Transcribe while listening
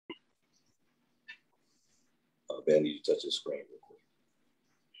Okay, I need you to touch the screen real quick.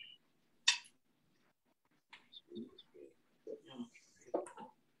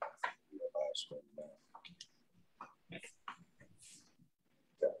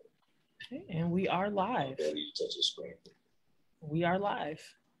 Okay, and we are live. Okay, I need you to touch the screen. We are live.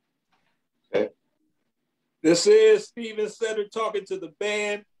 Okay. This is Steven Cedric talking to the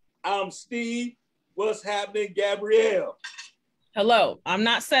band. I'm Steve. What's happening, Gabrielle? Hello, I'm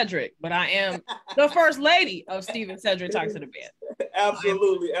not Cedric, but I am the First Lady of Steven Cedric Talks to the Band.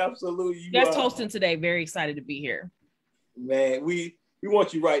 Absolutely, absolutely. Guest hosting today. Very excited to be here. Man, we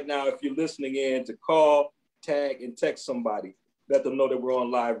want you right now, if you're listening in, to call, tag, and text somebody. Let them know that we're on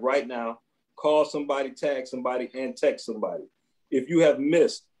live right now. Call somebody, tag somebody, and text somebody. If you have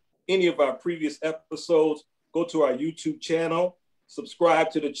missed any of our previous episodes, go to our YouTube channel, subscribe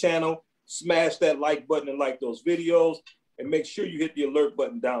to the channel, smash that like button and like those videos, and make sure you hit the alert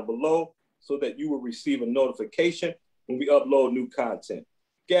button down below so that you will receive a notification when we upload new content.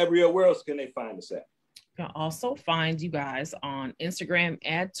 Gabrielle, where else can they find us at? You can also find you guys on Instagram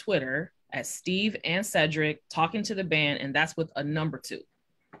and Twitter at Steve and Cedric Talking to the Band, and that's with a number 2.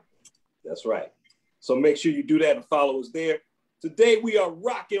 That's right. So make sure you do that and follow us there. Today we are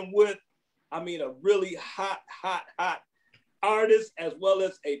rocking with, a really hot artist as well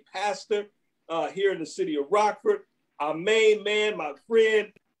as a pastor here in the city of Rockford. Our main man, my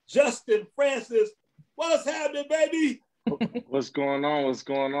friend, Justin Francis. What's happening, baby? What's going on? What's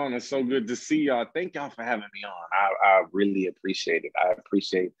going on? It's so good to see y'all. Thank y'all for having me on. I really appreciate it. I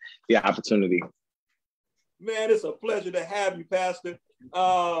appreciate the opportunity. Man, it's a pleasure to have you, Pastor.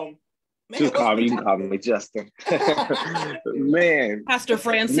 You can call me Justin. Man. Pastor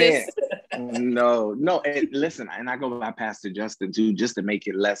Francis. Man. No. Listen, and I go by Pastor Justin too, just to make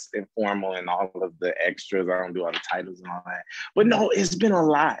it less informal and all of the extras. I don't do all the titles and all that. But no, it's been a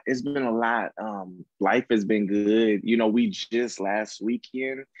lot. Life has been good. We just last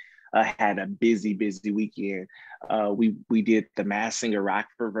weekend had a busy weekend. We did the Masked Singer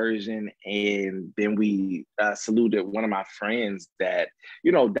Rockford version, and then we saluted one of my friends that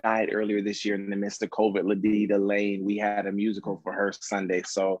died earlier this year in the midst of COVID, Ladida Lane. We had a musical for her Sunday,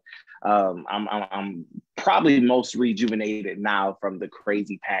 so I'm probably most rejuvenated now from the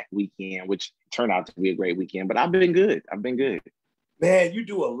crazy packed weekend, which turned out to be a great weekend. But I've been good. Man, you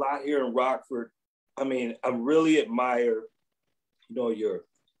do a lot here in Rockford. I really admire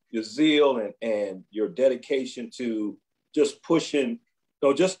your zeal and your dedication to just pushing,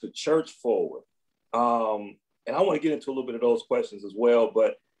 just the church forward. And I want to get into a little bit of those questions as well,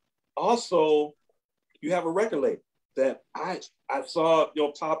 but also you have a record label that I saw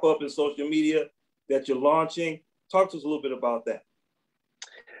pop up in social media that you're launching. Talk to us a little bit about that.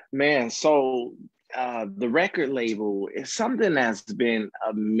 Man, so the record label is something that's been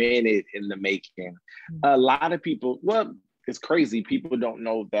a minute in the making. A lot of people, it's crazy. People don't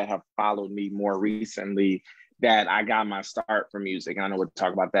know that have followed me more recently that I got my start for music. And I know we'll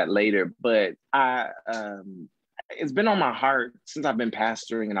talk about that later, but it's been on my heart since I've been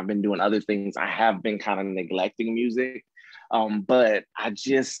pastoring and I've been doing other things. I have been kind of neglecting music. But I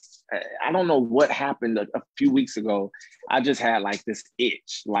don't know what happened a few weeks ago. I just had like this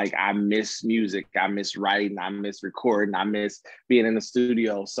itch. Like I miss music. I miss writing. I miss recording. I miss being in the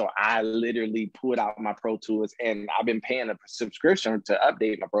studio. So I literally pulled out my Pro Tools, and I've been paying a subscription to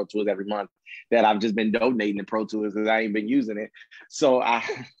update my Pro Tools every month that I've just been donating to Pro Tools because I ain't been using it. So I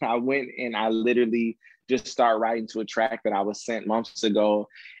went and I literally just start writing to a track that I was sent months ago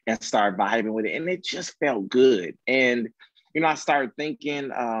and start vibing with it. And it just felt good. And I started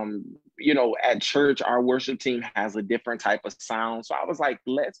thinking, at church, our worship team has a different type of sound. So I was like,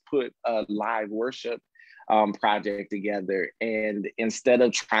 let's put a live worship project together. And instead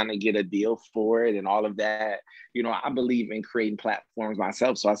of trying to get a deal for it and all of that, I believe in creating platforms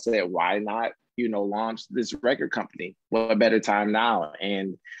myself. So I said, why not, launch this record company? What a better time now?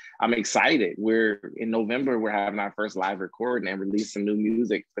 And I'm excited. In November, we're having our first live recording and release some new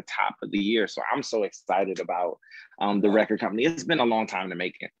music at the top of the year. So I'm so excited about the record company. It's been a long time to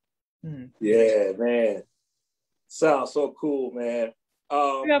make it. Yeah, man. Sounds so cool, man.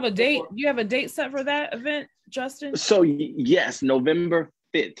 You have a date? You have a date set for that event, Justin? So yes, November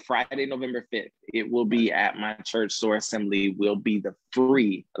 5th, Friday, November 5th. It will be at my church. Soar Assembly will be the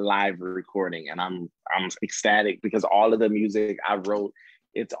free live recording. And I'm ecstatic because all of the music I wrote,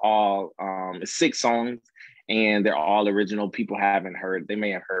 it's all 6 songs, and they're all original. People haven't heard, they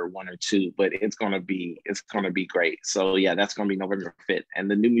may have heard 1 or 2, but it's gonna be great. So yeah, that's gonna be November 5th.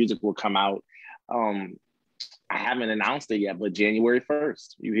 And the new music will come out. I haven't announced it yet, but January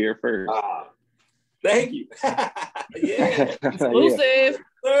 1st. You hear it first. Thank you. Yeah. Exclusive.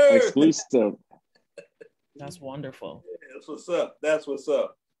 Yeah. Exclusive. That's wonderful. Yeah, that's what's up. That's what's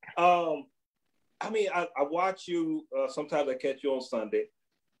up. I mean, I watch you. Sometimes I catch you on Sunday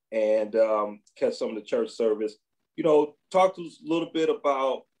and catch some of the church service. You know, talk to us a little bit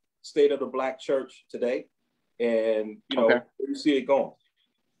about state of the Black church today, and you know, where you see it going.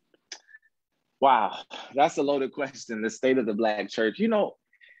 Wow, that's a loaded question. The state of the Black church. You know,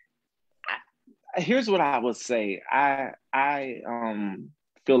 here's what I would say. I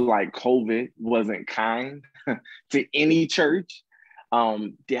feel like COVID wasn't kind to any church.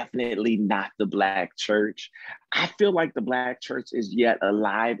 Definitely not the Black church. I feel like the Black church is yet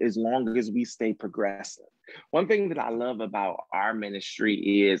alive as long as we stay progressive. One thing that I love about our ministry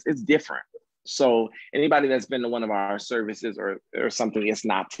is it's different. So anybody that's been to one of our services or something, it's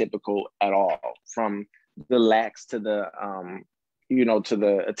not typical at all. From the lax to the to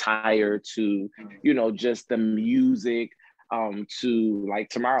the attire, to just the music, to like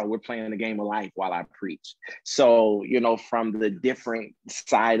tomorrow we're playing the game of life while I preach. So from the different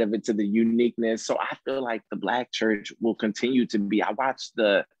side of it to the uniqueness. So I feel like the Black church will continue to be. I watched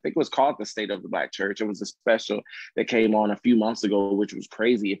I think it was called The State of the Black Church. It was a special that came on a few months ago, which was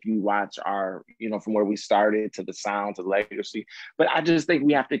crazy. If you watch our from where we started to the sound to the legacy. But I just think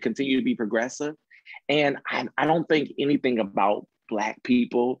we have to continue to be progressive. And I don't think anything about Black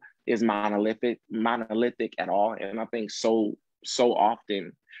people is monolithic at all. And I think so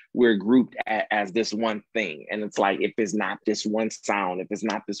often we're grouped as this one thing. And it's like, if it's not this one sound, if it's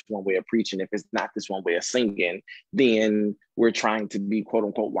not this one way of preaching, if it's not this one way of singing, then we're trying to be quote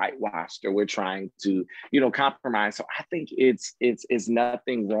unquote whitewashed, or we're trying to, compromise. So I think it's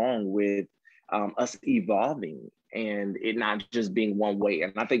nothing wrong with us evolving and it not just being one way.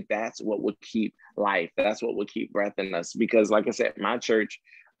 And I think that's what would keep life. That's what would keep breath in us. Because like I said, my church,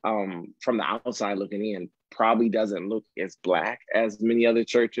 from the outside looking in, probably doesn't look as Black as many other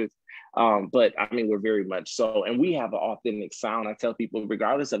churches. But I mean, we're very much so. And we have an authentic sound. I tell people,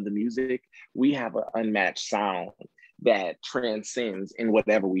 regardless of the music, we have an unmatched sound that transcends in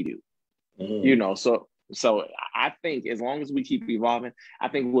whatever we do. So I think as long as we keep evolving, I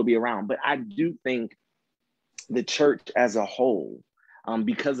think we'll be around. But I do think the church as a whole,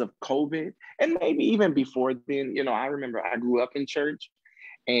 because of COVID, and maybe even before then, I remember I grew up in church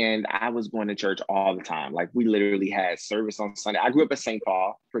and I was going to church all the time. Like, we literally had service on Sunday. I grew up at St.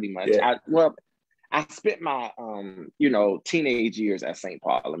 Paul, pretty much. Yeah. I spent my, teenage years at St.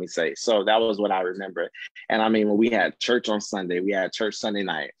 Paul, let me say. So that was what I remember. And I mean, when we had church on Sunday, we had church Sunday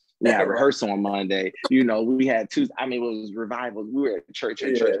night. We had rehearsal on Monday. We had Tuesday. I mean, it was revivals. We were at church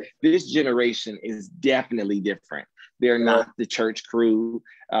and church. This generation is definitely different. They're not the church crew.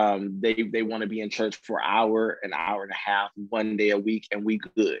 They want to be in church for an hour and a half, one day a week, and we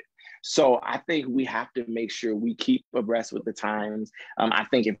good. So I think we have to make sure we keep abreast with the times. I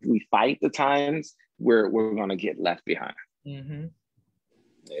think if we fight the times, we're going to get left behind. Mm-hmm.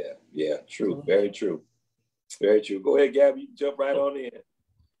 Yeah, true. Very true. Very true. Go ahead, Gabby. Jump right on in.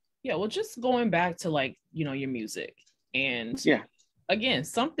 Yeah, well, just going back to your music, and again,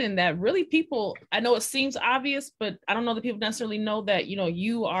 something that really people, I know it seems obvious, but I don't know that people necessarily know that,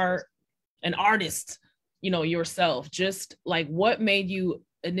 you are an artist, yourself. Just like, what made you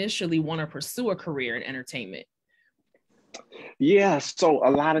initially want to pursue a career in entertainment? Yeah, so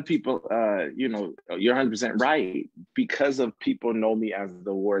a lot of people, you're 100% right. Because of people know me as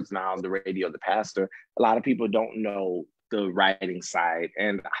the words now on the radio, the pastor, a lot of people don't know the writing side.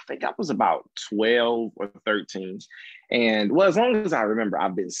 And I think I was about 12 or 13. And as long as I remember,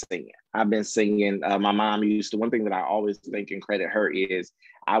 I've been singing. My mom used to, one thing that I always think and credit her is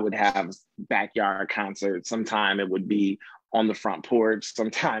I would have backyard concerts. Sometime it would be on the front porch.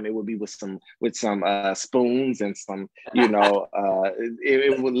 Sometime it would be with some spoons and some,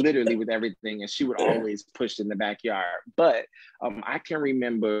 it would literally with everything. And she would always push in the backyard. But I can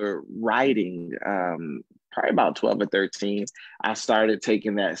remember writing, probably about 12 or 13, I started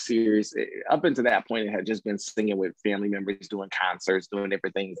taking that serious. Up until that point, it had just been singing with family members, doing concerts, doing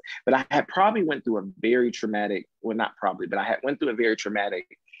different things. But I had probably went through a very traumatic, well, not probably, but I had went through a very traumatic,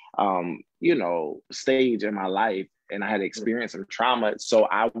 stage in my life. And I had experienced some trauma. So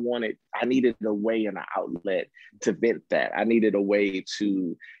I needed a way and an outlet to vent that. I needed a way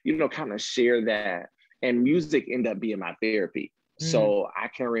to, kind of share that. And music ended up being my therapy. So I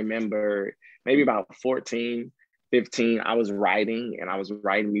can remember maybe about 14, 15, I was writing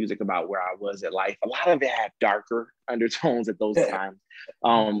music about where I was in life. A lot of it had darker undertones at those times.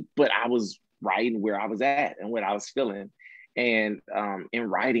 But I was writing where I was at and what I was feeling. And in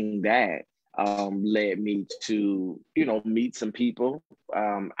writing that led me to, meet some people.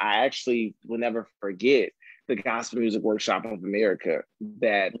 I actually will never forget, the Gospel Music Workshop of America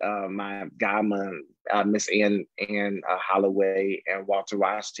that my godmother, Miss Ann Holloway and Walter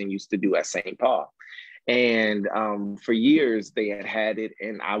Washington used to do at St. Paul. And for years they had it,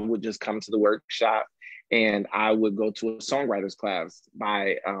 and I would just come to the workshop and I would go to a songwriter's class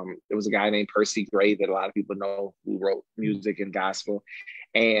by, there was a guy named Percy Gray that a lot of people know who wrote music and gospel.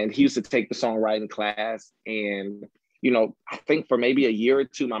 And he used to take the songwriting class. And, you know, I think for maybe a year or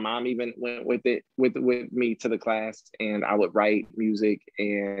two, my mom even went with me to the class, and I would write music.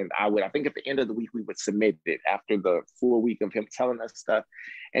 And I think at the end of the week, we would submit it after the full week of him telling us stuff.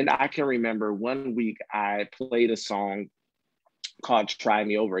 And I can remember one week I played a song called Try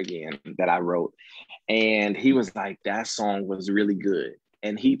Me Over Again that I wrote. And he was like, that song was really good.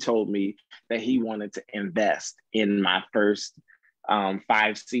 And he told me that he wanted to invest in my first 5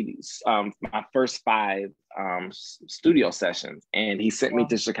 CDs, my first 5 studio sessions. And he sent me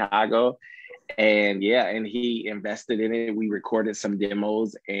to Chicago, and he invested in it. We recorded some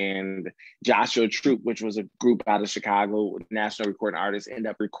demos, and Joshua Troop, which was a group out of Chicago, national recording artist, ended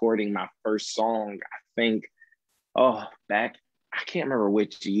up recording my first song, I think, I can't remember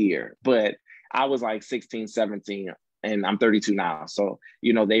which year, but I was like 16, 17, and I'm 32 now. So,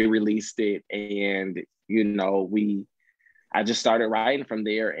 you know, they released it, and, you know, I just started writing from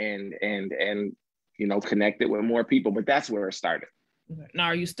there and, you know, connected with more people, but that's where it started. Now,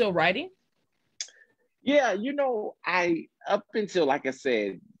 are you still writing? Yeah, you know, up until, like I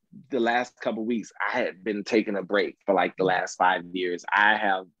said, the last couple of weeks, I had been taking a break for like the last 5 years. I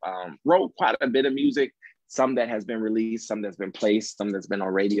have wrote quite a bit of music, some that has been released, some that's been placed, some that's been on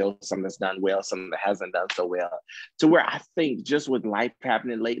radio, some that's done well, some that hasn't done so well. To where I think just with life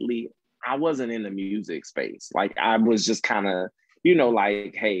happening lately, I wasn't in the music space. Like I was just kind of, you know,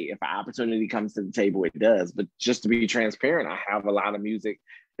 like, hey, if an opportunity comes to the table, it does. But just to be transparent, I have a lot of music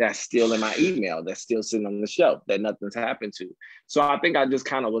that's still in my email, that's still sitting on the shelf, that nothing's happened to. So I think I just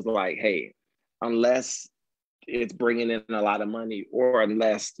kind of was like, hey, unless it's bringing in a lot of money, or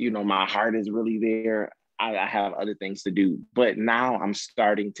unless, you know, my heart is really there, I have other things to do. But now I'm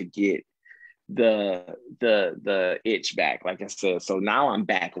starting to get the itch back, like I said. So now I'm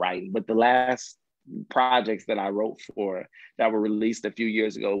back writing. But the last projects that I wrote for that were released a few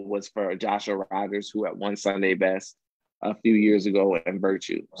years ago was for Joshua Rogers, who had won Sunday Best a few years ago, and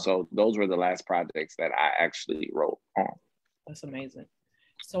Virtue. So those were the last projects that I actually wrote on. That's amazing.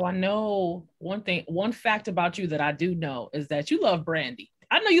 So I know one fact about you that I do know is that you love Brandy.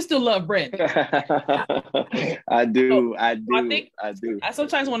 I know you still love Brandy. I do. I do.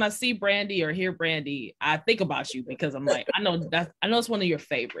 Sometimes when I see Brandy or hear Brandy, I think about you, because I'm like, I know it's one of your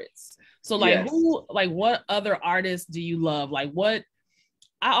favorites. So like, yes. What other artists do you love? Like what,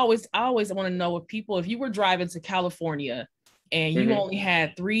 I always want to know if you were driving to California and you only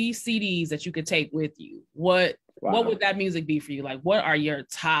had 3 CDs that you could take with you, what would that music be for you? Like, what are your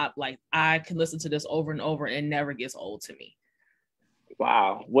top, like, I can listen to this over and over and it never gets old to me?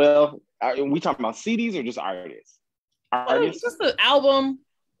 Wow. Well, are we talking about CDs or just artists? Artists? Just the album,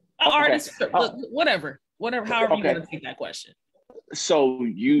 artist, whatever, however you want to take that question. So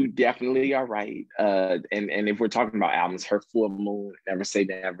you definitely are right. And if we're talking about albums, Her Full Moon, Never Say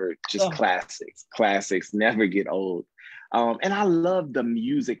Never, just classics, never get old. And I love the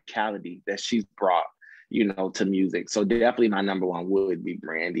musicality that she's brought, you know, to music. So definitely my number one would be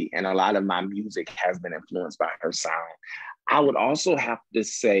Brandy. And a lot of my music has been influenced by her sound. I would also have to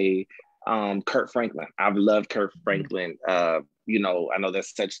say Kurt Franklin. I've loved Kurt Franklin. You know, I know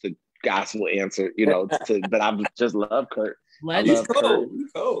that's such the gospel answer, you know, but I just love Kurt. Legend. Kurt.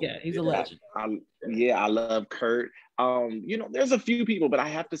 Yeah, he's a legend. I love Kurt. You know, there's a few people, but I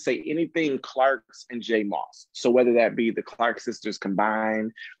have to say anything Clark's and J. Moss. So whether that be the Clark sisters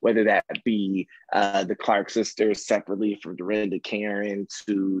combined, whether that be the Clark sisters separately from Dorinda Karen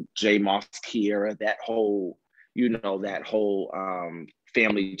to J. Moss Kiera, that whole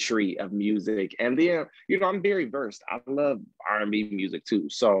family tree of music. And then, you know, I'm very versed. I love R&B music too.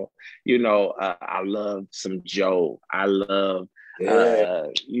 So, you know, I love some Joe. I love, I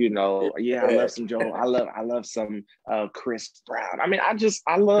love some Joe. I love some Chris Brown. I mean,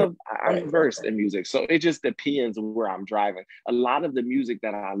 I'm versed in music. So it just depends where I'm driving. A lot of the music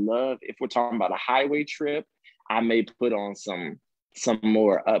that I love, if we're talking about a highway trip, I may put on some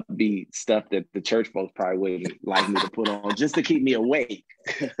more upbeat stuff that the church folks probably wouldn't like me to put on just to keep me awake.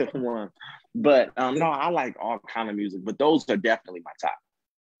 But no, I like all kind of music, but those are definitely my top.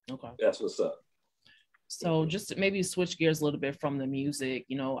 Okay. That's what's up. So just to maybe switch gears a little bit from the music,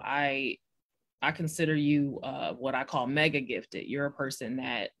 you know, I consider you what I call mega gifted. You're a person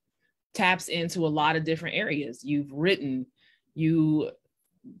that taps into a lot of different areas. You've written, you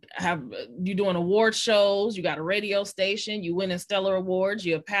you doing award shows, you got a radio station, you winning stellar awards,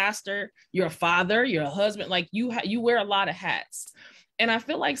 you're a pastor, you're a father, you're a husband, like you wear a lot of hats. And I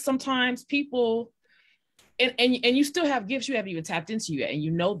feel like sometimes people, and you still have gifts you haven't even tapped into yet, and you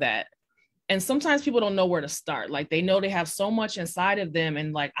know that. And sometimes people don't know where to start. Like they know they have so much inside of them.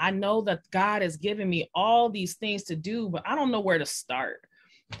 And like, I know that God has given me all these things to do, but I don't know where to start.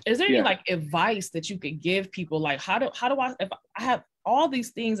 Is there any like advice that you could give people? Like, how do I, if I have all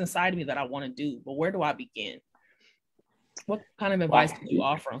these things inside of me that I want to do, but where do I begin? What kind of advice could you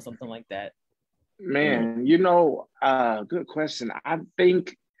offer on something like that? Man, good question. I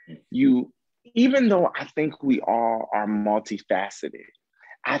think even though I think we all are multifaceted,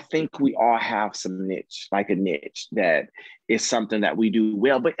 I think we all have some niche, like a niche that is something that we do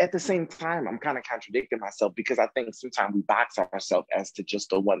well. But at the same time, I'm kind of contradicting myself because I think sometimes we box ourselves as to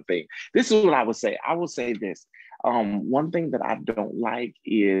just the one thing. This is what I would say. I will say this. One thing that I don't like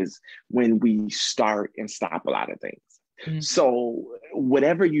is when we start and stop a lot of things. Mm-hmm. So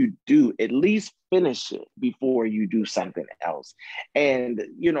whatever you do, at least finish it before you do something else. And,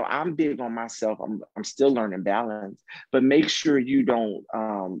 I'm big on myself. I'm still learning balance, but make sure you don't,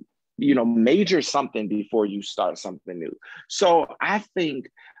 major something before you start something new. So I think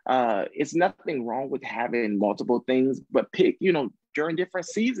it's nothing wrong with having multiple things, but pick, during different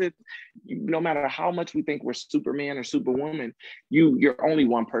seasons, no matter how much we think we're Superman or Superwoman, you're only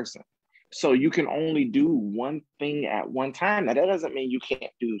one person. So you can only do one thing at one time. Now that doesn't mean you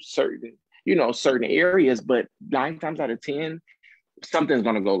can't do certain areas, but 9 times out of 10, something's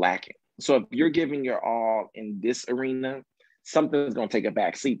going to go lacking. So if you're giving your all in this arena, something's going to take a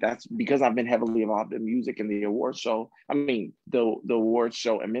back seat. That's because I've been heavily involved in music and the award show. I mean, the award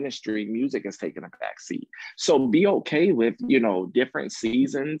show and ministry, music is taking a back seat. So be okay with, different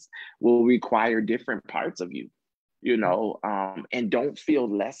seasons will require different parts of you. And don't feel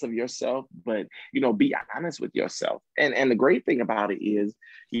less of yourself, but, be honest with yourself. And the great thing about it is,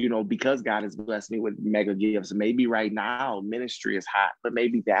 because God has blessed me with mega gifts, maybe right now ministry is hot, but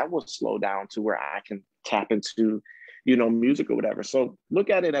maybe that will slow down to where I can tap into, music or whatever. So look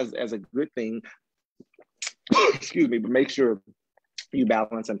at it as a good thing, excuse me, but make sure you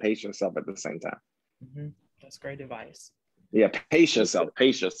balance and pace yourself at the same time. Mm-hmm. That's great advice. Yeah, pace yourself,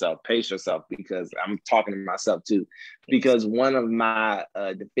 because I'm talking to myself too. Because one of my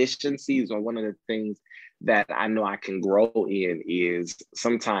deficiencies, or one of the things that I know I can grow in, is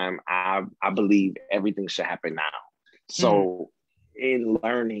sometimes I believe everything should happen now. So in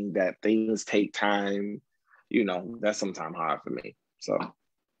learning that things take time, that's sometimes hard for me.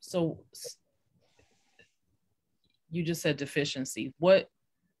 So you just said deficiency. What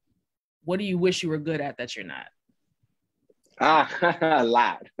do you wish you were good at that you're not? A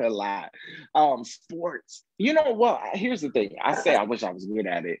lot. Sports. Here's the thing. I say I wish I was good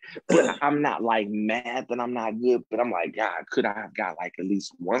at it, but I'm not like mad that I'm not good. But I'm like, God, could I have got like at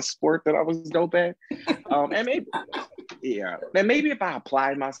least one sport that I was dope at? And maybe if I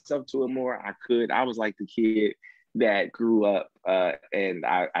applied myself to it more, I could. I was like the kid that grew up and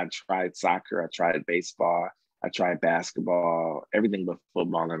I tried soccer, I tried baseball, I tried basketball, everything but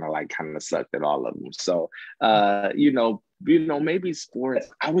football, and I kind of sucked at all of them. So, maybe sports.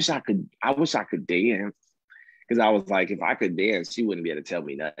 I wish I could dance, because I was like, if I could dance, she wouldn't be able to tell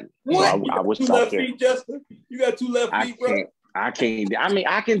me nothing. What? So I wish two left feet, Justin? You got 2 left feet, bro? I can't. I mean,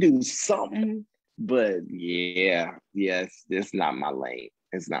 I can do something, but it's not my lane.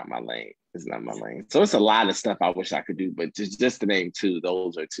 It's not my lane. So it's a lot of stuff I wish I could do, but just to name 2,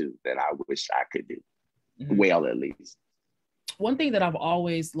 those are 2 that I wish I could do. Mm-hmm. Well, at least. One thing that I've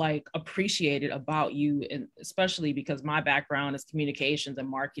always appreciated about you, and especially because my background is communications and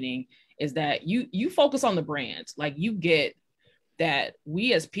marketing, is that you focus on the brand. Like, you get that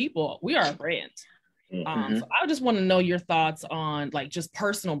we as people, we are a brand. Mm-hmm. So I just want to know your thoughts on just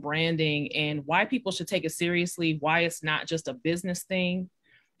personal branding and why people should take it seriously, why it's not just a business thing.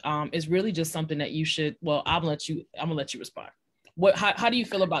 It's really just something that you should, I'm gonna let you respond. How do you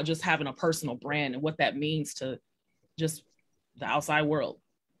feel about just having a personal brand and what that means to just the outside world?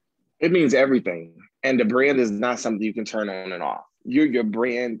 It means everything. And the brand is not something you can turn on and off. You're your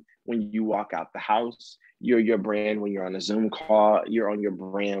brand when you walk out the house. You're your brand when you're on a Zoom call. You're on your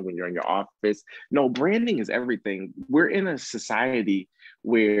brand when you're in your office. No, branding is everything. We're in a society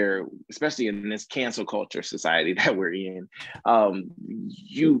where, especially in this cancel culture society that we're in,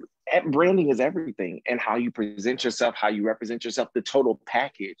 branding is everything. And how you present yourself, how you represent yourself, the total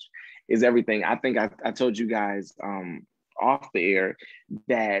package is everything. I think I told you guys off the air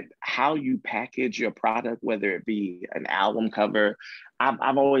that how you package your product, whether it be an album cover,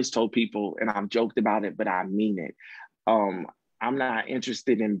 I've always told people, and I've joked about it, but I mean it. I'm not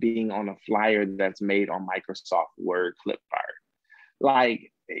interested in being on a flyer that's made on Microsoft Word clip art.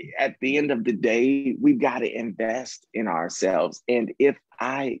 Like, at the end of the day, we've got to invest in ourselves. And if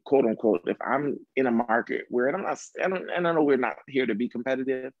I, quote unquote, if I'm in a market where I know we're not here to be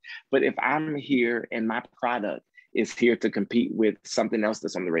competitive, but if I'm here and my product is here to compete with something else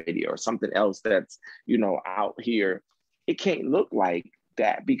that's on the radio or something else that's, out here, it can't look like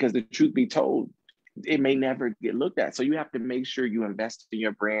that, because the truth be told, it may never get looked at. So you have to make sure you invest in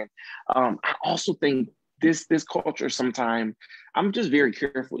your brand. I also think this culture, sometimes I'm just very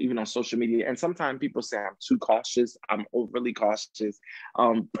careful, even on social media. And sometimes people say I'm too cautious, I'm overly cautious.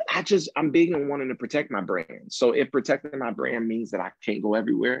 But I'm big on wanting to protect my brand. So if protecting my brand means that I can't go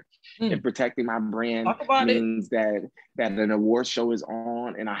everywhere, if protecting my brand means that an award show is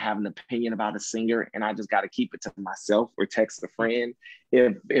on and I have an opinion about a singer and I just got to keep it to myself or text a friend,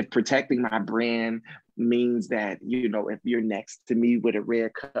 if protecting my brand means that, if you're next to me with a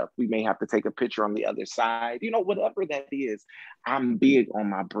red cup, we may have to take a picture on the other side, whatever that is, I'm big on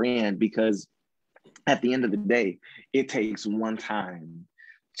my brand, because at the end of the day, it takes one time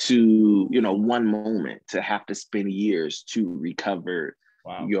to, one moment to have to spend years to recover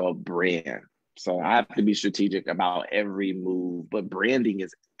your brand. So I have to be strategic about every move, but branding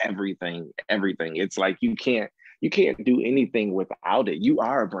is everything. It's like you can't do anything without it. You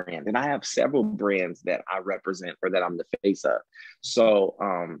are a brand. And I have several brands that I represent or that I'm the face of. So,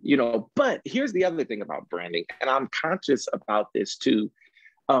 but here's the other thing about branding, and I'm conscious about this too.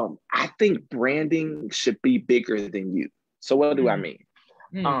 I think branding should be bigger than you. So what do I mean?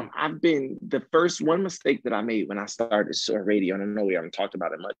 I've been the first one mistake that I made when I started Soar Radio, and I know we haven't talked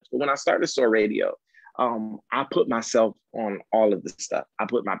about it much, but when I started Soar Radio, I put myself on all of the stuff. I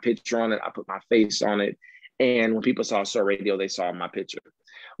put my picture on it. I put my face on it. And when people saw Soar Radio, they saw my picture.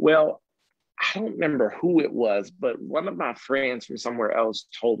 Well, I don't remember who it was, but one of my friends from somewhere else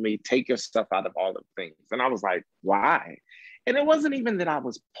told me, take your stuff out of all of the things. And I was like, why? And it wasn't even that I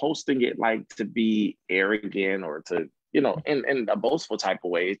was posting it like to be arrogant or to, in a boastful type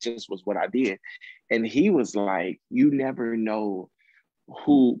of way. It just was what I did. And he was like, you never know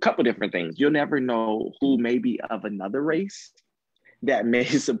who, couple different things. You'll never know who may be of another race that may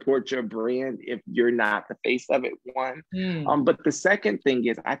support your brand if you're not the face of it, one. But the second thing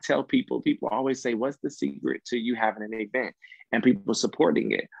is, I tell people always say, what's the secret to you having an event and people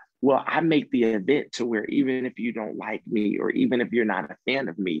supporting it? Well, I make the event to where even if you don't like me, or even if you're not a fan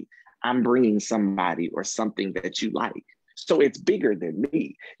of me, I'm bringing somebody or something that you like. So it's bigger than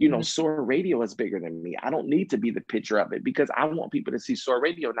me. Soar Radio is bigger than me. I don't need to be the picture of it, because I want people to see Soar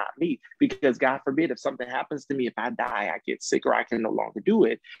Radio, not me. Because God forbid, if something happens to me, if I die, I get sick, or I can no longer do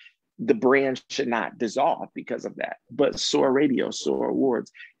it, the brand should not dissolve because of that. But Soar Radio, Soar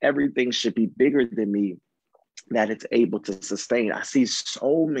Awards, everything should be bigger than me, that it's able to sustain. I see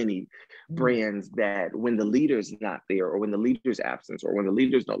so many brands that when the leader's not there, or when the leader's absent, or when the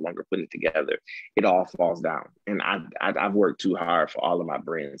leader's no longer putting it together, it all falls down. And I've worked too hard for all of my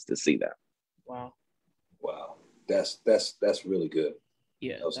brands to see that. Wow. That's really good.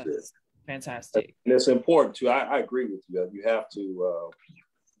 Yeah, that's good. Fantastic. And it's important too. I agree with you. You have to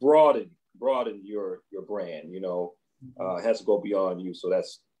broaden your brand. It has to go beyond you. So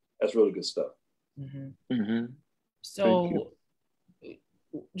that's really good stuff. So,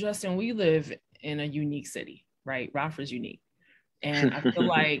 Justin, we live in a unique city, right? Rockford's unique. And I feel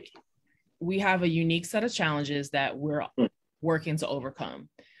like we have a unique set of challenges that we're working to overcome.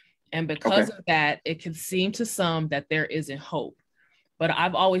 And because of that, it can seem to some that there isn't hope. But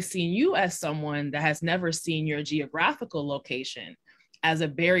I've always seen you as someone that has never seen your geographical location as a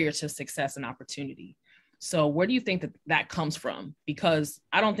barrier to success and opportunity. So where do you think that comes from? Because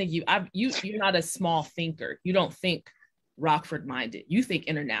I don't think you're not a small thinker. You don't think Rockford minded. You think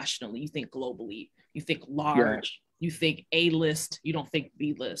internationally, you think globally, you think large, you think A-list, you don't think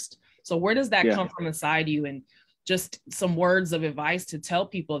B-list. So where does that come from inside you? And just some words of advice to tell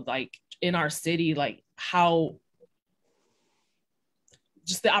people, like in our city, like how,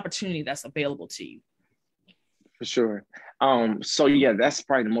 just the opportunity that's available to you. For sure. So that's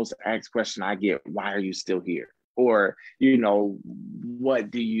probably the most asked question I get. Why are you still here? Or,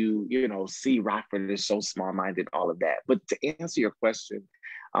 what do you, see Rockford is so small-minded, all of that. But to answer your question,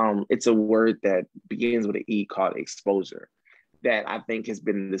 it's a word that begins with an E called exposure, that I think has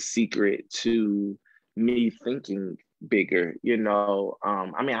been the secret to me thinking bigger.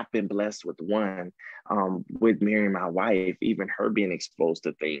 I've been blessed with with marrying my wife, even her being exposed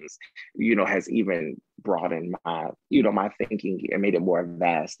to things, has even broadened my thinking and made it more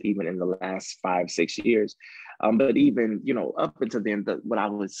vast, even in the last 5-6 years. But even, up until then, what I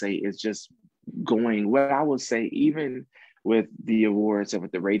would say is just even with the awards and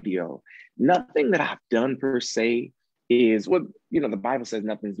with the radio. Nothing that I've done per se is what, the Bible says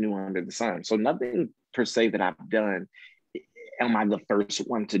nothing's new under the sun. So nothing per se that I've done, am I the first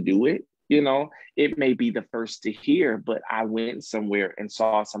one to do it? It may be the first to hear, but I went somewhere and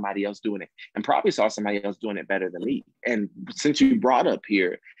saw somebody else doing it and probably saw somebody else doing it better than me. And since you brought up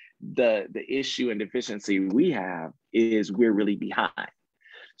here, the issue and deficiency we have is we're really behind.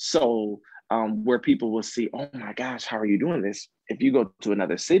 So where people will see, oh my gosh, how are you doing this? If you go to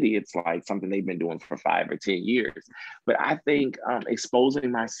another city, it's like something they've been doing for 5 or 10 years. But I think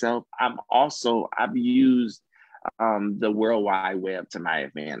exposing myself, I've used the World Wide Web to my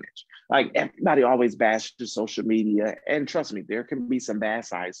advantage. Like everybody always bashes social media, and trust me, there can be some bad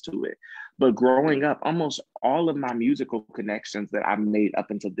sides to it. But growing up, almost all of my musical connections that I've made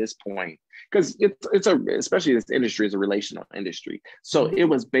up until this point, because especially this industry is a relational industry. So it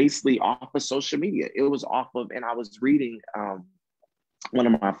was basically off of social media. It was off of, and I was reading one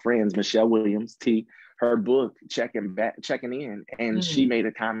of my friends, Michelle Williams, her book, Checking In, and she made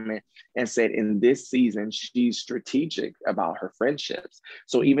a comment and said in this season, she's strategic about her friendships.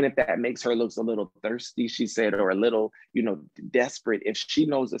 So even if that makes her look a little thirsty, she said, or a little, desperate, if she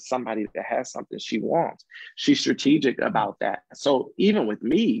knows that somebody that has something she wants, she's strategic about that. So even with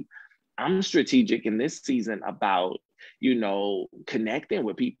me, I'm strategic in this season about, connecting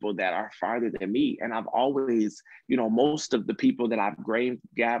with people that are farther than me. And I've always, most of the people that I've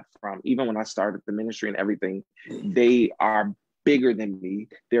gapped from, even when I started the ministry and everything, they are bigger than me.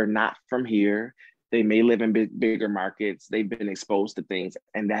 They're not from here. They may live in bigger markets. They've been exposed to things.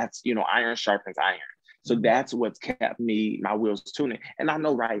 And that's, iron sharpens iron. So that's what's kept my wheels tuning. And I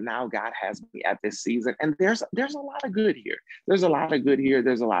know right now God has me at this season, and there's a lot of good here. There's a lot of good here.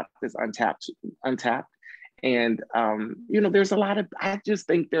 There's a lot that's untapped. And, there's a lot of, I just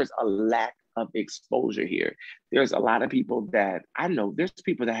think there's a lack of exposure here. There's a lot of people that I know, there's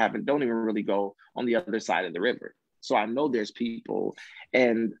people that don't even really go on the other side of the river. So I know there's people,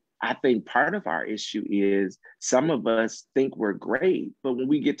 and I think part of our issue is some of us think we're great, but when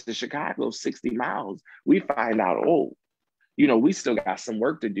we get to Chicago, 60 miles, we find out, we still got some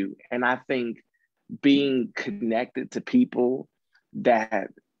work to do. And I think being connected to people that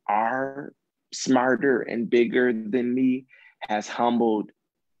are smarter and bigger than me has humbled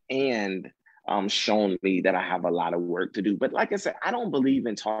and shown me that I have a lot of work to do. But like I said, I don't believe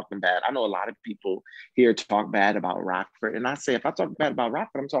in talking bad. I know a lot of people here talk bad about Rockford. And I say, if I talk bad about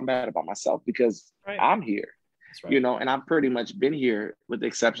Rockford, I'm talking bad about myself because I'm here, right. And I've pretty much been here with the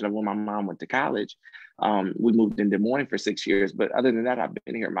exception of when my mom went to college. We moved in Des Moines for 6 years, but other than that, I've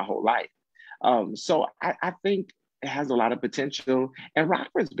been here my whole life. So I think it has a lot of potential, and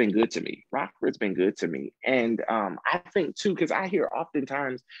Rockford's been good to me. And I think too, because I hear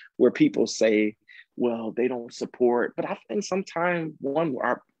oftentimes where people say, well, they don't support, but I think sometimes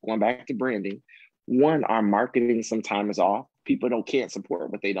going back to branding, our marketing sometimes is off. People can't support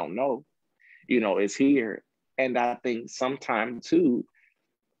what they don't know, is here. And I think sometimes too,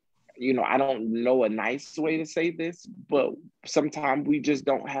 I don't know a nice way to say this, but sometimes we just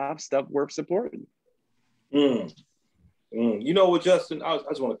don't have stuff worth supporting. You know what, Justin? I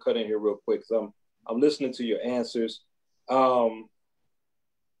just want to cut in here real quick because I'm listening to your answers. You're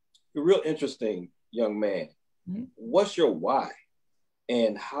real interesting, young man. What's your why,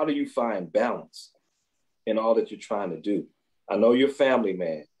 and how do you find balance in all that you're trying to do? I know you're a family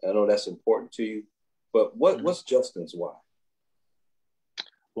man. I know that's important to you, but what's Justin's why?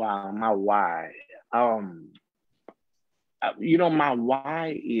 Wow, my why. My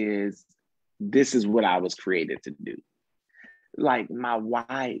why is this is what I was created to do. Like my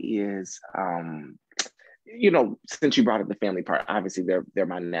why is, since you brought up the family part, obviously they're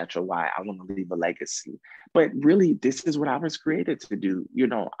my natural why. I want to leave a legacy, but really this is what I was created to do.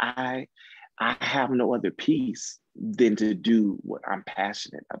 I have no other peace than to do what I'm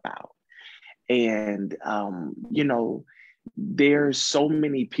passionate about. And, there's so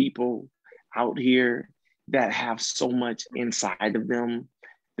many people out here that have so much inside of them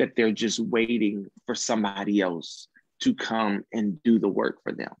that they're just waiting for somebody else to come and do the work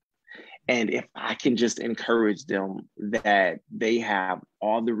for them. And if I can just encourage them that they have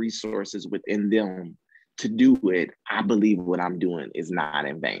all the resources within them to do it, I believe what I'm doing is not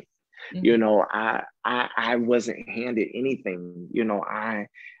in vain. I wasn't handed anything.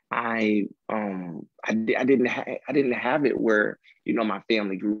 I didn't have it where, my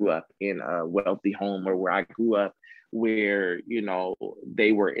family grew up in a wealthy home, or where I grew up where,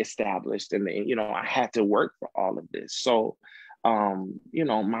 they were established, and, I had to work for all of this. So,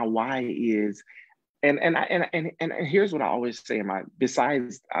 my why is And here's what I always say in my,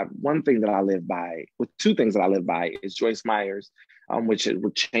 besides one thing that I live by, with two things that I live by is Joyce Meyer's, which it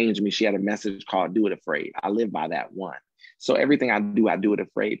would change me. She had a message called "Do It Afraid." I live by that one. So everything I do it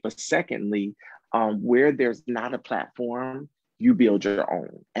afraid. But secondly, where there's not a platform, you build your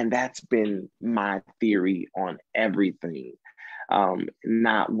own. And that's been my theory on everything.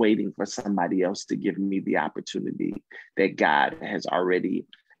 Not waiting for somebody else to give me the opportunity that God has already,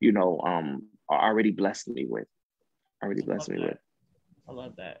 already blessed me with. Already blessed me with. I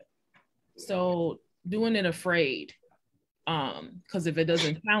love that. So doing it afraid, because if it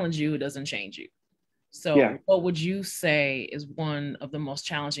doesn't challenge you, it doesn't change you. So what would you say is one of the most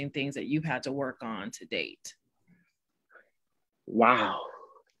challenging things that you've had to work on to date? Wow.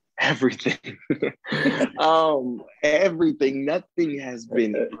 Everything. Everything. Nothing has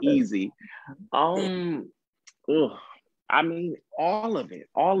been easy. I mean, all of it.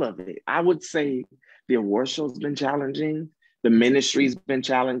 I would say the award show's been challenging. The ministry's been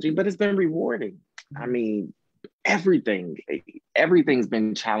challenging, but it's been rewarding. I mean, everything's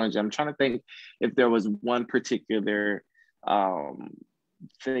been challenging. I'm trying to think if there was one particular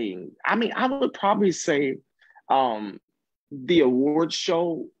thing. I mean, I would probably say the award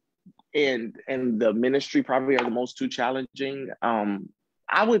show and the ministry probably are the most two challenging.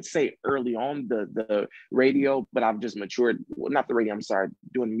 I would say early on the radio, but I've just matured. Well, not the radio, I'm sorry,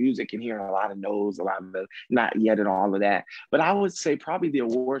 doing music and hearing a lot of no's, a lot of the not yet and all of that. But I would say probably the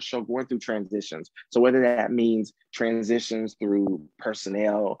award show going through transitions. So whether that means transitions through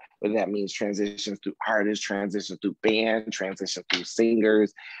personnel, whether that means transitions through artists, transitions through band, transitions through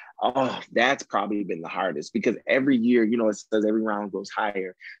singers. Oh, that's probably been the hardest because every year, it says every round goes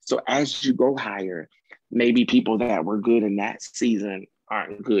higher. So as you go higher, maybe people that were good in that season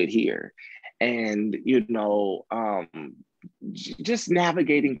aren't good here. And, just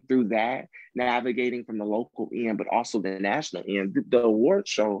navigating through that, navigating from the local end, but also the national end. The award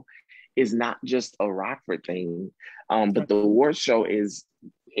show is not just a Rockford thing, but the award show is,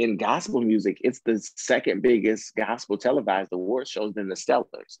 in gospel music, it's the second biggest gospel televised award shows than the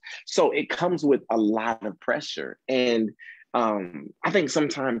Stellars. So it comes with a lot of pressure. And I think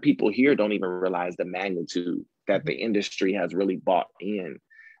sometimes people here don't even realize the magnitude that the industry has really bought in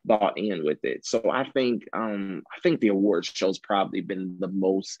with it. So I think the award show's probably been the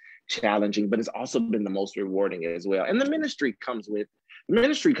most challenging, but it's also been the most rewarding as well. And the ministry comes with,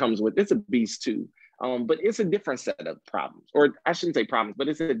 it's a beast too. But it's a different set of problems, or I shouldn't say problems, but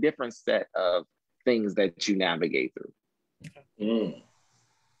it's a different set of things that you navigate through.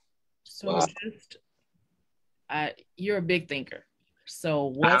 So you're a big thinker.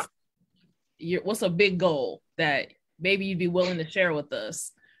 So what's a big goal that maybe you'd be willing to share with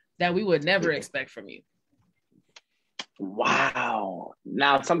us that we would never expect from you? Wow.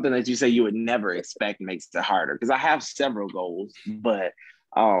 Now, something that you say you would never expect makes it harder because I have several goals, but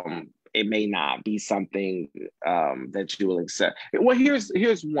it may not be something that you will accept. Well, here's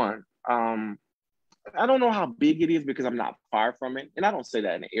one. I don't know how big it is because I'm not far from it. And I don't say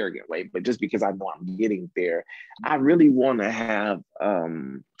that in an arrogant way, but just because I know I'm getting there. I really want to have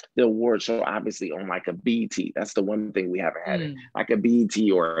the award show obviously on like a BT. That's the one thing we haven't had it. Like a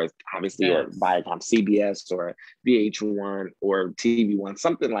BT or obviously or Viacom CBS or VH1 or TV1,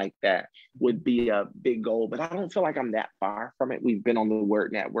 something like that would be a big goal. But I don't feel like I'm that far from it. We've been on the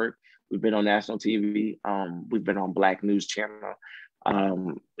Word Network. We've been on national TV. We've been on Black News Channel.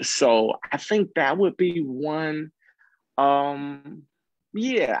 So I think that would be one.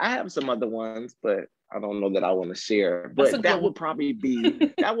 Yeah, I have some other ones, but I don't know that I want to share. But that would probably be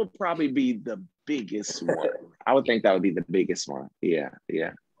the biggest one. I would think that would be the biggest one. Yeah.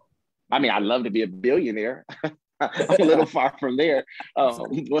 I mean, I'd love to be a billionaire. I'm a little far from there, but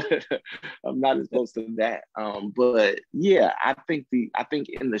I'm not as close to that. But yeah, I think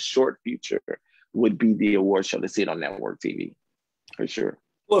in the short future would be the award show to see it on network TV, for sure.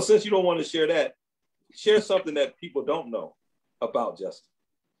 Well, since you don't want to share that, share something that people don't know about Justin.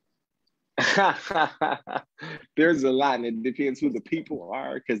 There's a lot, and it depends who the people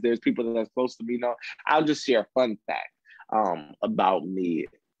are, because there's people that are close to me. I'll just share a fun fact about me.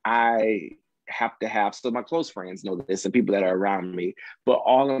 I have to have, so my close friends know this and people that are around me, but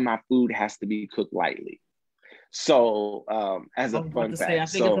all of my food has to be cooked lightly. So as a fun fact, I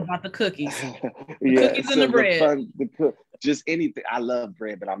think it's about the cookies. Cookies and the bread. Just anything. I love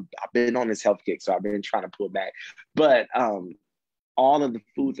bread, but I've been on this health kick, so I've been trying to pull back. But all of the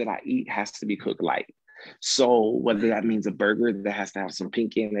foods that I eat has to be cooked light. So whether that means a burger that has to have some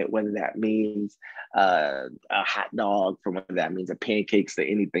pink in it, whether that means a hot dog, from whether that means a pancakes to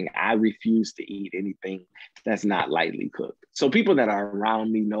anything, I refuse to eat anything that's not lightly cooked. So people that are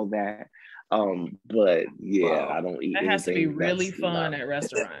around me know that. But yeah, Wow. I don't eat That anything has to be really that's fun not. at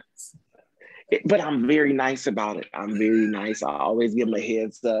restaurants. But I'm very nice about it. I'm very nice. I always give them a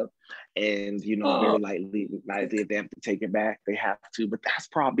heads up, and very lightly if they have to take it back, they have to. But that's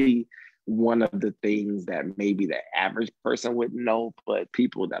probably one of the things that maybe the average person wouldn't know, but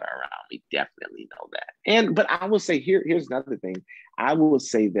people that are around me definitely know that. But I will say here's another thing. I will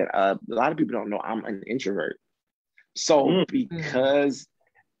say that a lot of people don't know I'm an introvert. So because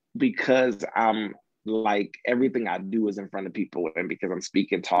I'm like everything I do is in front of people, and because I'm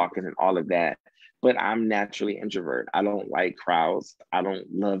speaking, talking, and all of that. But I'm naturally introvert. I don't like crowds. I don't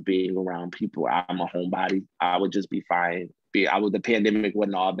love being around people. I'm a homebody. I would just be fine. The pandemic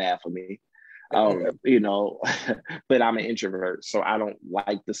wasn't all bad for me. But I'm an introvert. So I don't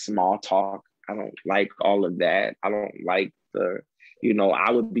like the small talk. I don't like all of that. I don't like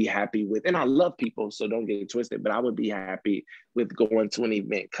I would be happy with, and I love people, so don't get it twisted, but I would be happy with going to an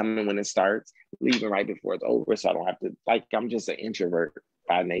event, coming when it starts, leaving right before it's over. So I don't have to, I'm just an introvert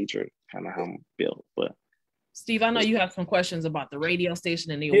by nature, kind of how I'm built. But Steve, I know you have some questions about the radio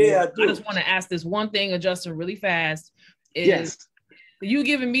station and the Yeah, award. I just want to ask this one thing, Justin, really fast. Yes. You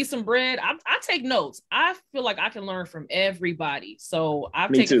giving me some bread? I take notes. I feel like I can learn from everybody. So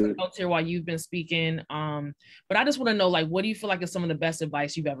I've taken some notes here while you've been speaking. But I just want to know, what do you feel like is some of the best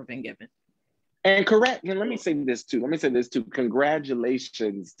advice you've ever been given? And correct. And let me say this too.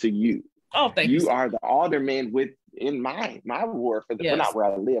 Congratulations to you. Oh, thank you. You are the alderman in my ward for not where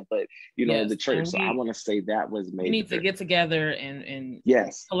I live, but the church. So I want to say that was major. We need to get together and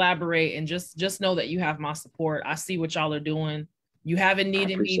collaborate, and just know that you have my support. I see what y'all are doing. You haven't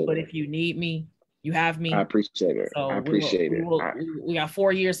needed me, but if you need me, you have me. I appreciate it. So I appreciate it. We got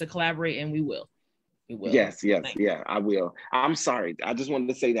 4 years to collaborate, and we will. Yes, I will. I'm sorry. I just wanted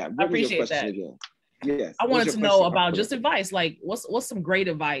to say that. I appreciate that. Again? Yes. I wanted to know about just advice. What's some great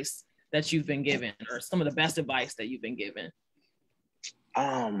advice that you've been given, or some of the best advice that you've been given?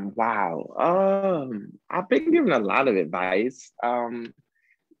 Wow. I've been given a lot of advice.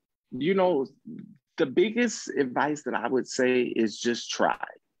 The biggest advice that I would say is just try.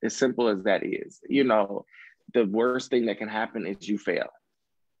 As simple as that is. The worst thing that can happen is you fail.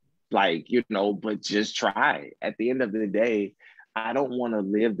 But just try. At the end of the day, I don't want to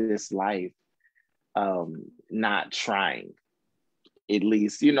live this life not trying, at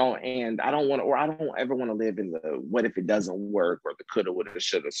least, and I don't ever want to live in the what if it doesn't work, or the coulda, woulda,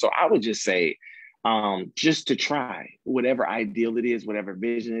 shoulda. So I would just say, just to try, whatever ideal it is, whatever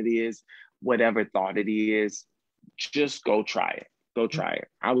vision it is, whatever thought it is, just go try it. Go try it.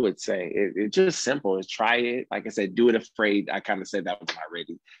 I would say it's just simple. Is try it. Like I said, do it afraid. I kind of said that one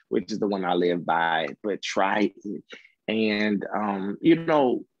already, which is the one I live by. But try it. And I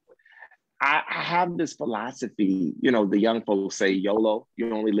have this philosophy. The young folks say YOLO.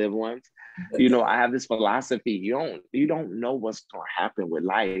 You only live once. I have this philosophy. You don't know what's going to happen with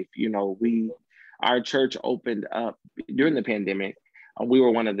life. Our church opened up during the pandemic. We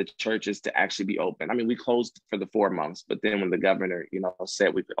were one of the churches to actually be open. I mean, we closed for the 4 months, but then when the governor,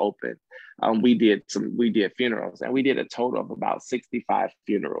 said we could open, we did funerals, and we did a total of about 65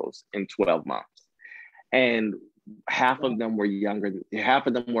 funerals in 12 months. And half of them were younger, half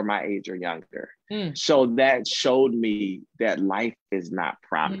of them were my age or younger. So that showed me that life is not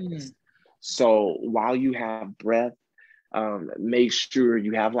promised. So while you have breath, make sure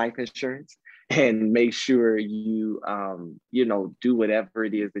you have life insurance. And make sure you, do whatever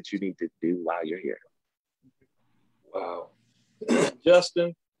it is that you need to do while you're here. Wow.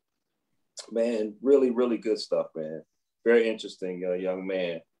 Justin, man, really, really good stuff, man. Very interesting, young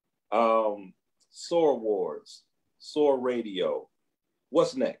man. Soar Awards, Soar Radio.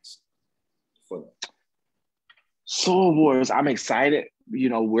 What's next for them? Soar Awards, I'm excited.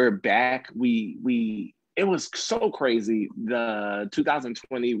 We're back. It was so crazy. The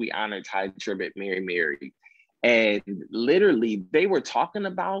 2020, we honored Ty Tribbett, Mary. And literally, they were talking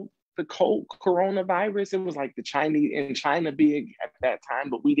about the coronavirus. It was like China big at that time,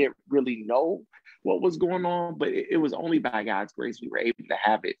 but we didn't really know what was going on. But it was only by God's grace we were able to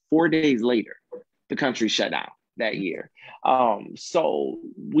have it. 4 days later, the country shut down that year. So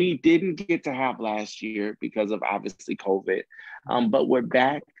we didn't get to have last year because of obviously COVID. But we're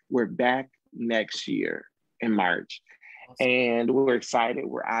back next year in March. And we're excited.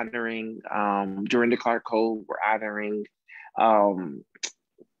 We're honoring Dorinda Clark Cole. We're honoring,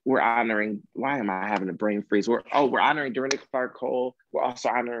 why am I having a brain freeze? We're honoring Dorinda Clark Cole. We're also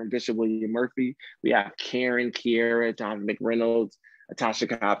honoring Bishop William Murphy. We have Karen, Kiera, John McReynolds,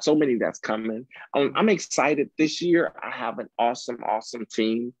 Tasha Cobb, so many that's coming. I'm excited. This year, I have an awesome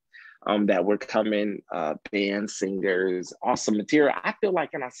team. that were coming, band singers, awesome material. I feel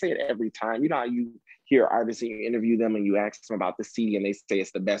like, and I say it every time, you know how you hear artists and you interview them and you ask them about the CD and they say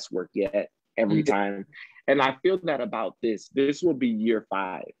it's the best work yet every time. And I feel that about this. This will be year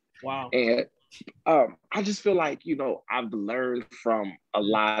 5. Wow. And I just feel like, you know, I've learned from a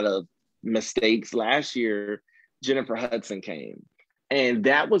lot of mistakes. Last year, Jennifer Hudson came. And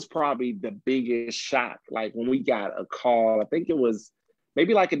that was probably the biggest shock. Like when we got a call, I think it was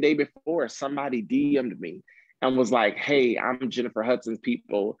maybe like a day before, somebody DM'd me and was like, hey, I'm Jennifer Hudson's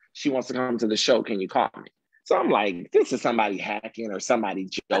people. She wants to come to the show. Can you call me? So I'm like, this is somebody hacking or somebody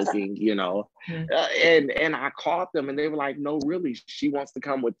joking, you know? And I called them and they were like, no, really, she wants to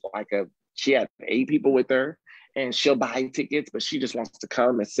come with she had 8 people with her and she'll buy tickets, but she just wants to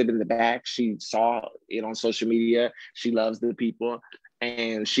come and sit in the back. She saw it on social media. She loves the people.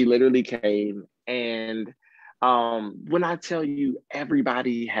 And she literally came. And when I tell you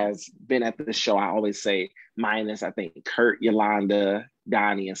everybody has been at the show, I always say minus, I think, Kurt, Yolanda,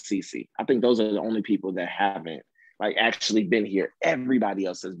 Donnie, and Cece. I think those are the only people that haven't like actually been here. Everybody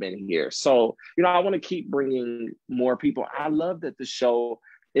else has been here. So, you know, I want to keep bringing more people. I love that the show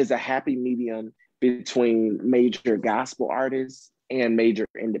is a happy medium between major gospel artists and major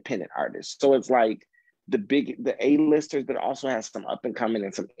independent artists. So it's like the A-listers, but also has some up and coming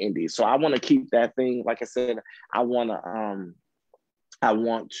and some indies. So I want to keep that thing. Like I said, I want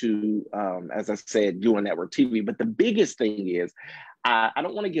to, as I said, do on network TV. But the biggest thing is, I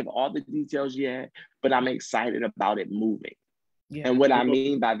don't want to give all the details yet, but I'm excited about it moving. Yeah. And what I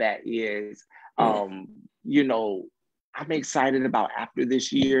mean by that is, you know, I'm excited about after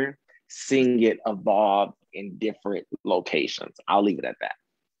this year, seeing it evolve in different locations. I'll leave it at that.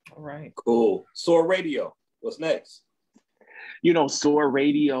 All right. Cool. Soar Radio, what's next? You know, Soar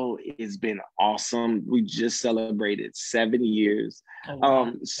Radio has been awesome. We just celebrated 7 years. Oh,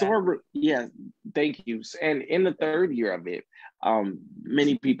 wow. Soar, yeah, thank you. And in the 3rd year of it,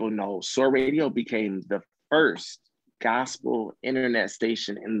 many people know Soar Radio became the first gospel internet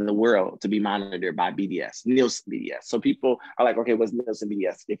station in the world to be monitored by BDS, Nielsen BDS. So people are like, okay, what's Nielsen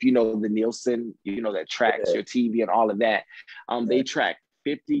BDS? If you know the Nielsen, you know, that tracks your TV and all of that, they track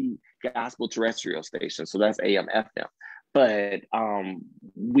 50 gospel terrestrial stations. So that's AM, FM. But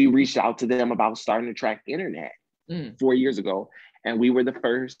we reached out to them about starting to track internet 4 years ago. And we were the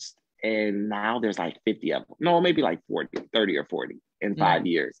first. And now there's like 50 of them. No, maybe like 30 or 40 in 5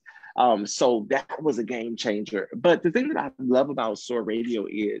 years. So that was a game changer. But the thing that I love about Soar Radio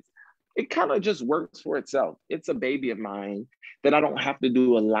is it kind of just works for itself. It's a baby of mine that I don't have to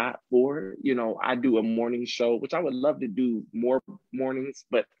do a lot for. You know, I do a morning show, which I would love to do more mornings,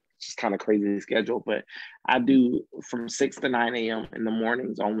 but it's just kind of crazy schedule. But I do from 6 to 9 a.m. in the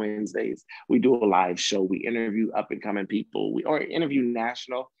mornings on Wednesdays. We do a live show. We interview up and coming people. We interview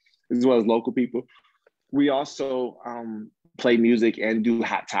national as well as local people. We also play music and do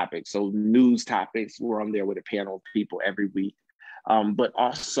hot topics. So news topics, we're on there with a panel of people every week. But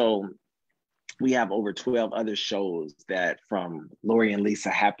also we have over 12 other shows that from Lori and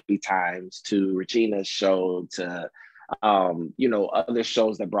Lisa Happy Times to Regina's show to, you know, other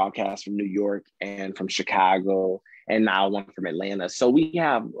shows that broadcast from New York and from Chicago and now one from Atlanta. So we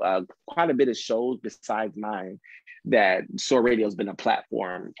have quite a bit of shows besides mine that Soar Radio has been a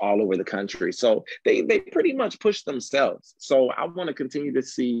platform all over the country. So they pretty much push themselves. So I want to continue to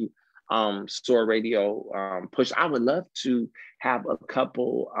see Soar Radio push. I would love to have a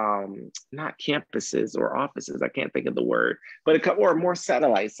couple, not campuses or offices, I can't think of the word, but a couple or more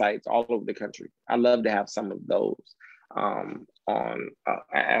satellite sites all over the country. I'd love to have some of those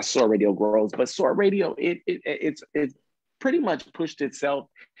as Soar Radio grows. But Soar Radio, it's pretty much pushed itself,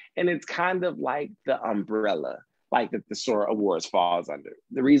 and it's kind of like the umbrella like that the Soar Awards falls under.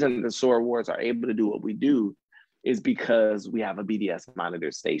 The reason the Soar Awards are able to do what we do is because we have a BDS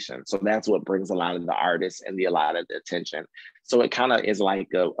monitor station. So that's what brings a lot of the artists and a lot of the attention. So it kind of is like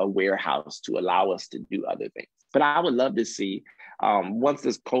a warehouse to allow us to do other things. But I would love to see, once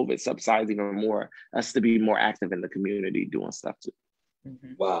this COVID subsides even more, us to be more active in the community doing stuff too.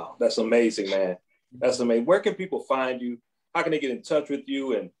 Wow, that's amazing, man. That's amazing. Where can people find you? How can they get in touch with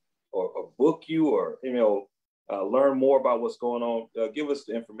you and or book you or, you know, learn more about what's going on? Give us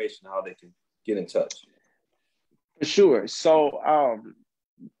the information how they can get in touch. For sure. So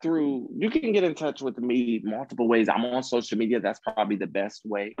you can get in touch with me multiple ways. I'm on social media. That's probably the best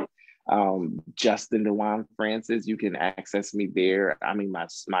way. Justin DeJuan Francis, you can access me there. I mean, I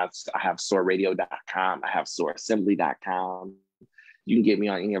have soarradio.com. I have soarassembly.com. You can get me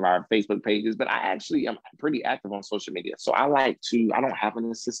on any of our Facebook pages, but I actually am pretty active on social media. So I don't have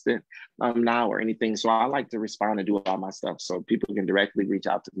an assistant now or anything. So I like to respond and do all my stuff. So people can directly reach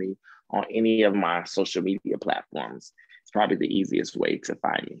out to me on any of my social media platforms. It's probably the easiest way to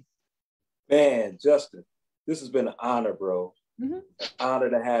find me. Man, Justin, this has been an honor, bro. Mm-hmm. An honor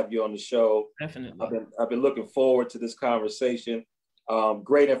to have you on the show. Definitely. I've been looking forward to this conversation.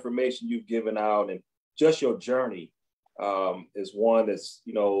 Great information you've given out, and just your journey is one that's,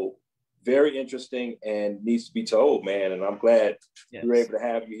 you know, very interesting and needs to be told, man. And I'm glad we were able to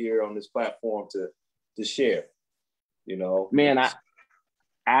have you here on this platform to share. You know, man,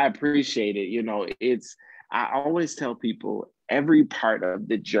 I appreciate it. You know, I always tell people every part of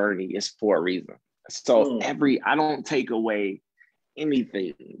the journey is for a reason. So I don't take away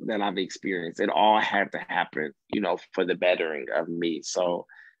anything that I've experienced. It all had to happen, you know, for the bettering of me. So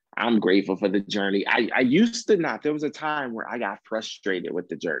I'm grateful for the journey. I used to not. There was a time where I got frustrated with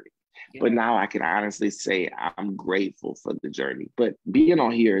the journey, but now I can honestly say I'm grateful for the journey. But being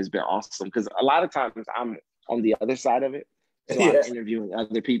on here has been awesome because a lot of times I'm on the other side of it. So I'm interviewing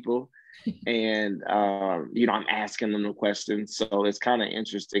other people and, you know, I'm asking them the questions. So it's kind of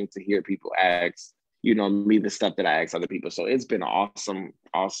interesting to hear people ask, you know, me the stuff that I ask other people. So it's been awesome.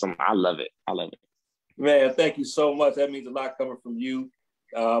 I love it. Man, thank you so much. That means a lot coming from you.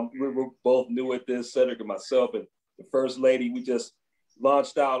 We're both new at this, Cedric and myself, and the First Lady. We just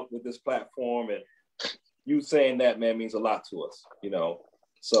launched out with this platform, and you saying that, man, means a lot to us, you know.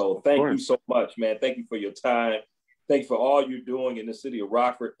 So thank you so much, man. Thank you for your time. Thank you for all you're doing in the city of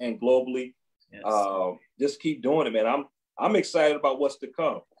Rockford and globally. Yes. Just keep doing it, man. I'm excited about what's to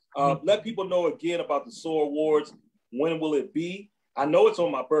come. Let people know again about the Soar Awards. When will it be? I know it's on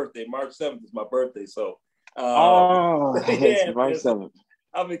my birthday. March 7th is my birthday. So, it's March 7th.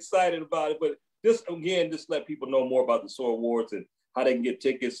 I'm excited about it. But just let people know more about the Soar Awards and how they can get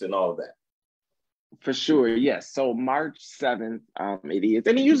tickets and all of that. For sure, yes. So March 7th, it is.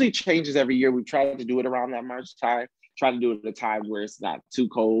 And it usually changes every year. We try to do it around that March time. Try to do it at a time where it's not too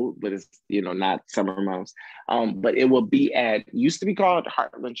cold, but it's, you know, not summer months. But it will be used to be called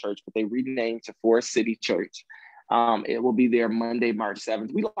Heartland Church, but they renamed to Forest City Church. It will be there Monday, March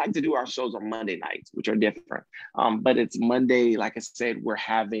 7th. We like to do our shows on Monday nights, which are different. But it's Monday, like I said,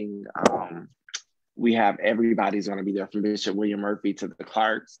 everybody's going to be there from Bishop William Murphy to the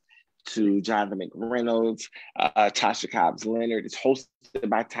Clarks, to Jonathan McReynolds, Tasha Cobbs Leonard. It's hosted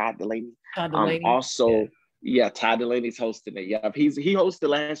by Todd Delaney. Todd Delaney. Todd Delaney's hosting it. Yeah, he hosted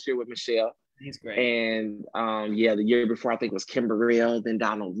last year with Michelle. He's great. And the year before I think it was Kimberell, then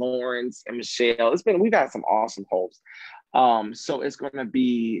Donald Lawrence and Michelle. We've got some awesome hosts. So it's going to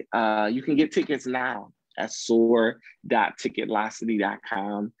be you can get tickets now at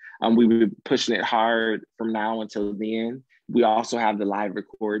soar.ticketvelocity.com. We will be pushing it hard from now until the end. We also have the live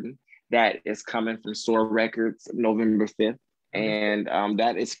recording that is coming from Soar Records November 5th. And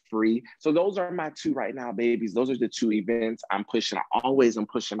that is free. So those are my two right now, babies. Those are the two events I'm pushing. I'm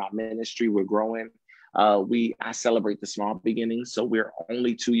pushing my ministry. We're growing. I celebrate the small beginnings. So we're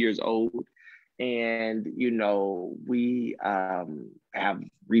only 2 years old. And, you know, we have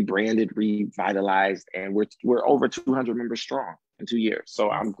rebranded, revitalized, and we're over 200 members strong in 2 years. So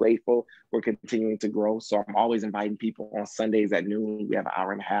I'm grateful. We're continuing to grow. So I'm always inviting people on Sundays at noon. We have an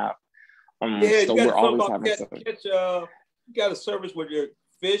hour and a half. So we're always having you got a service with your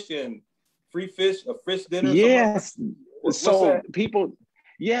fish and free fish, a fish dinner? Yes. So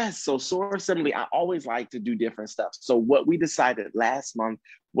Soar Assembly, I always like to do different stuff. So what we decided last month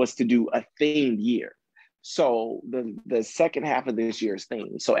was to do a themed year. So the second half of this year's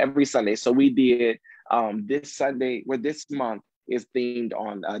theme. So every Sunday. So we did this Sunday, where this month is themed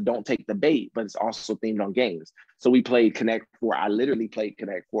on Don't Take the Bait, but it's also themed on games. So we played Connect Four. I literally played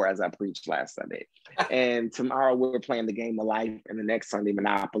Connect Four as I preached last Sunday. And tomorrow we're playing the Game of Life, and the next Sunday,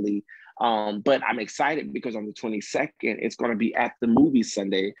 Monopoly. But I'm excited because on the 22nd, it's going to be at the movie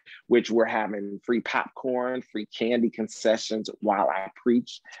Sunday, which we're having free popcorn, free candy concessions while I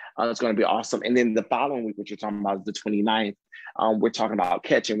preach. It's going to be awesome. And then the following week, what you're talking about is the 29th. We're talking about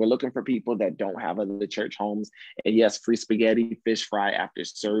catching. We're looking for people that don't have other church homes. And yes, free spaghetti, fish fry after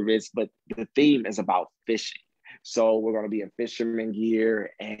service. But the theme is about fishing. So we're going to be in fisherman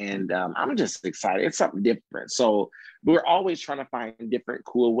gear, and I'm just excited. It's something different. So we're always trying to find different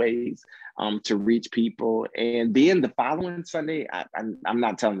cool ways to reach people. And then the following Sunday, I'm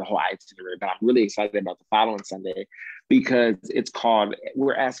not telling the whole itinerary, but I'm really excited about the following Sunday because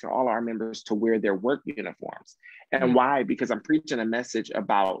we're asking all our members to wear their work uniforms. And why? Because I'm preaching a message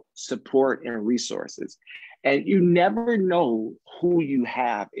about support and resources. And you never know who you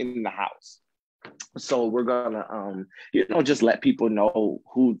have in the house. So we're gonna, just let people know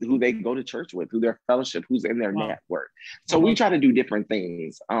who they go to church with, who their fellowship, who's in their network. So we try to do different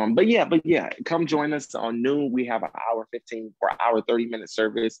things. But yeah, come join us on noon. We have an hour 15 or hour 30-minute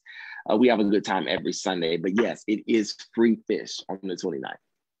service. We have a good time every Sunday. But yes, it is free fish on the 29th.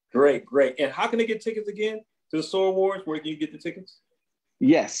 Great. And how can they get tickets again to the Soar Awards? Where can you get the tickets?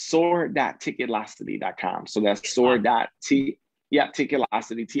 Yes, soar.ticketlocity.com. So that's soar.ticketlocity,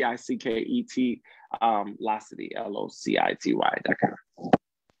 TICKET, Locity, LOCITY.com.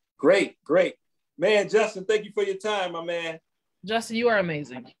 Great. Man, Justin, thank you for your time, my man. Justin, you are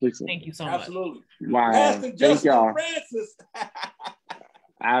amazing. Thank you so much. Absolutely. Wow. Pastor Justin y'all. Francis.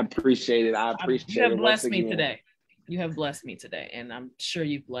 I appreciate it. You have blessed me today. You have blessed me today. And I'm sure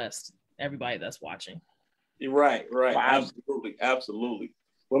you've blessed everybody that's watching. You're right. Wow. Absolutely.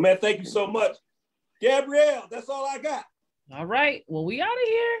 Well, man, thank you so much. Gabrielle, that's all I got. All right. Well, we out of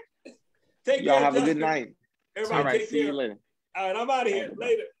here. Take Y'all care. Have Justin. a good night. Everybody all right. See you later. All right. I'm out of here.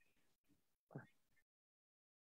 Later.